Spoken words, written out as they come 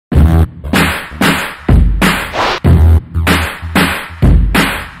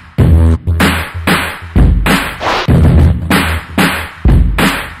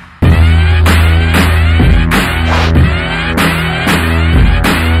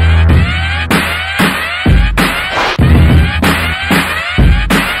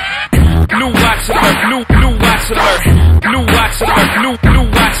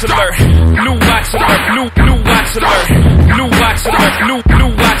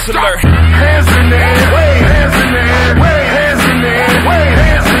alert. Hands in the air, wave, hands in the air, wave, hands in the air, wave,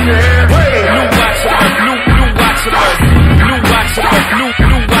 hands in the air, wave. New watch alert, new watch alert. New watch alert,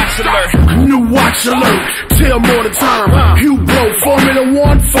 new watch alert. New watch alert, tell more the time. You blow Formula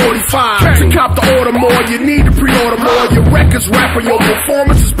 145. To cop the order more, you need to pre-order more. Your records rapping, your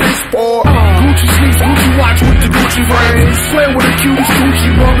performance is piss poor. Gucci sneaks, Gucci watch with the Gucci frames. Playing with the cutest Gucci,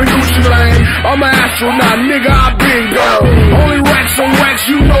 bumping Gucci lane. I'm an astronaut, nigga, I been gone. Only racks on racks,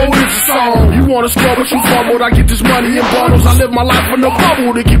 you know it's a song. You wanna score, but you fumbled. I get this money in bundles. I live my life in the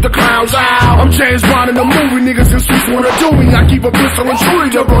bubble to keep the clowns out. I'm James Bond in the movie, niggas in suits wanna do me. I keep a pistol and truly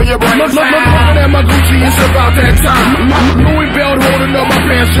to blow your brains out. Looking at my Gucci, it's about that time. Louis belt holding up my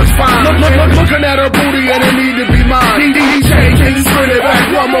pants just fine. Looking at her booty and it need to be mine. DJ, can you spin it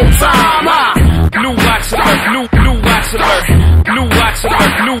back one more time? New watch alert, new watch alert. New watch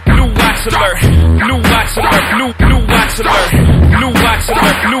alert, new watch alert. New watch alert, new watch alert. New watch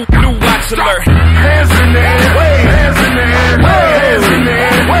alert, new watch alert. Hands in the air, wave, hands in the air, wave, hands in the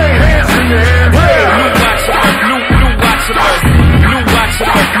air, wave, hands in the air, wave. New watch alert, new watch alert. New watch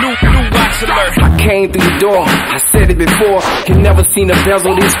alert, new watch alert. I came through the door, I said it before. You never seen a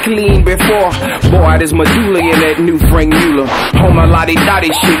bezel this clean before. Boy, this medulla in that new Frank Mueller. Home a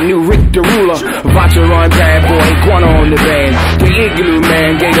lottie-dottie shit, new Rick the Ruler. Vacha run bad boy, Iguana on the band. The Igloo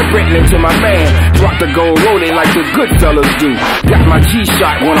man gave the Britling to my man. Drop the gold rolling like the good fellas do. Got my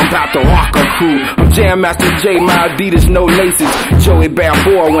G-shot when I'm about to rock a crew. I'm Jam Master J, my Adidas, no laces. Joey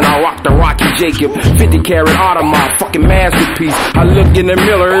Balboa when I rock the Rocky Jacob. 50 carat Audemars, fucking masterpiece. I look in the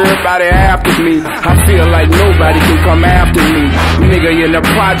mirror, everybody after me. I feel like nobody can come after me. Nigga in the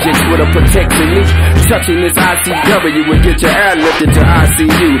projects with a protection leak. Touching this ICW would get your air lifted to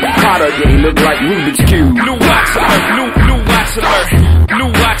ICU. Carter game look like Rubik's Cube. New watch alert, new watch alert. New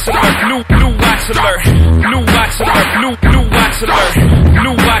watch alert, new watch alert. New watch alert, new watch alert.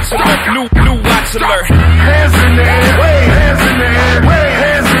 New watch alert, new watch alert. Hands in the air, wave, hands in the air, wave,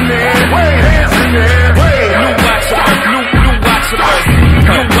 hands in the air, wave, hands in the air, wave. New watch alert, new watch alert.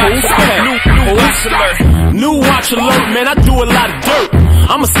 New watch alert, new watch alert. New watch alert, man, I do a lot of dirt.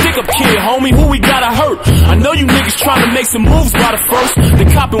 I'm a stick-up kid, homie, who we gotta hurt? I know you niggas trying to make some moves by the first. The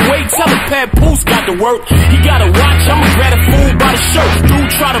cop and wait, tell him Papoose got the work. He gotta watch, I'ma grab a fool by the shirt. Dude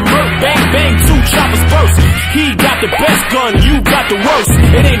try to murk, bang, bang, two choppers burst. He got the best gun, you got the worst.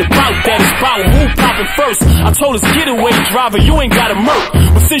 It ain't about that, it's about who poppin' first. I told his getaway driver, you ain't gotta murk.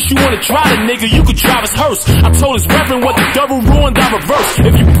 But since you wanna try the nigga, you could drive his hearse. I told his reverend what the devil ruined, I reverse.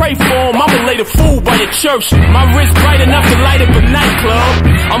 If you pray for him, I'ma lay the fool by your church. My wrist bright enough to light up a nightclub.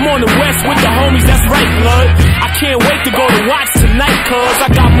 I'm on the west with the homies, that's right, blood. I can't wait to go to watch tonight, cuz I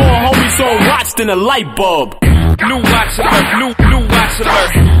got more homies on watch than a light bulb. New watch alert, new watch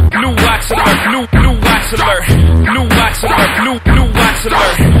alert. New watch alert, new watch alert. New watch alert, new watch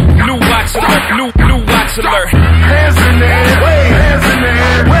alert. New watch alert, new watch alert. Hands in the air, wave, hands in the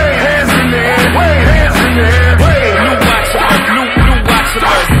air, wave, hands in the air, wave, hands in the air.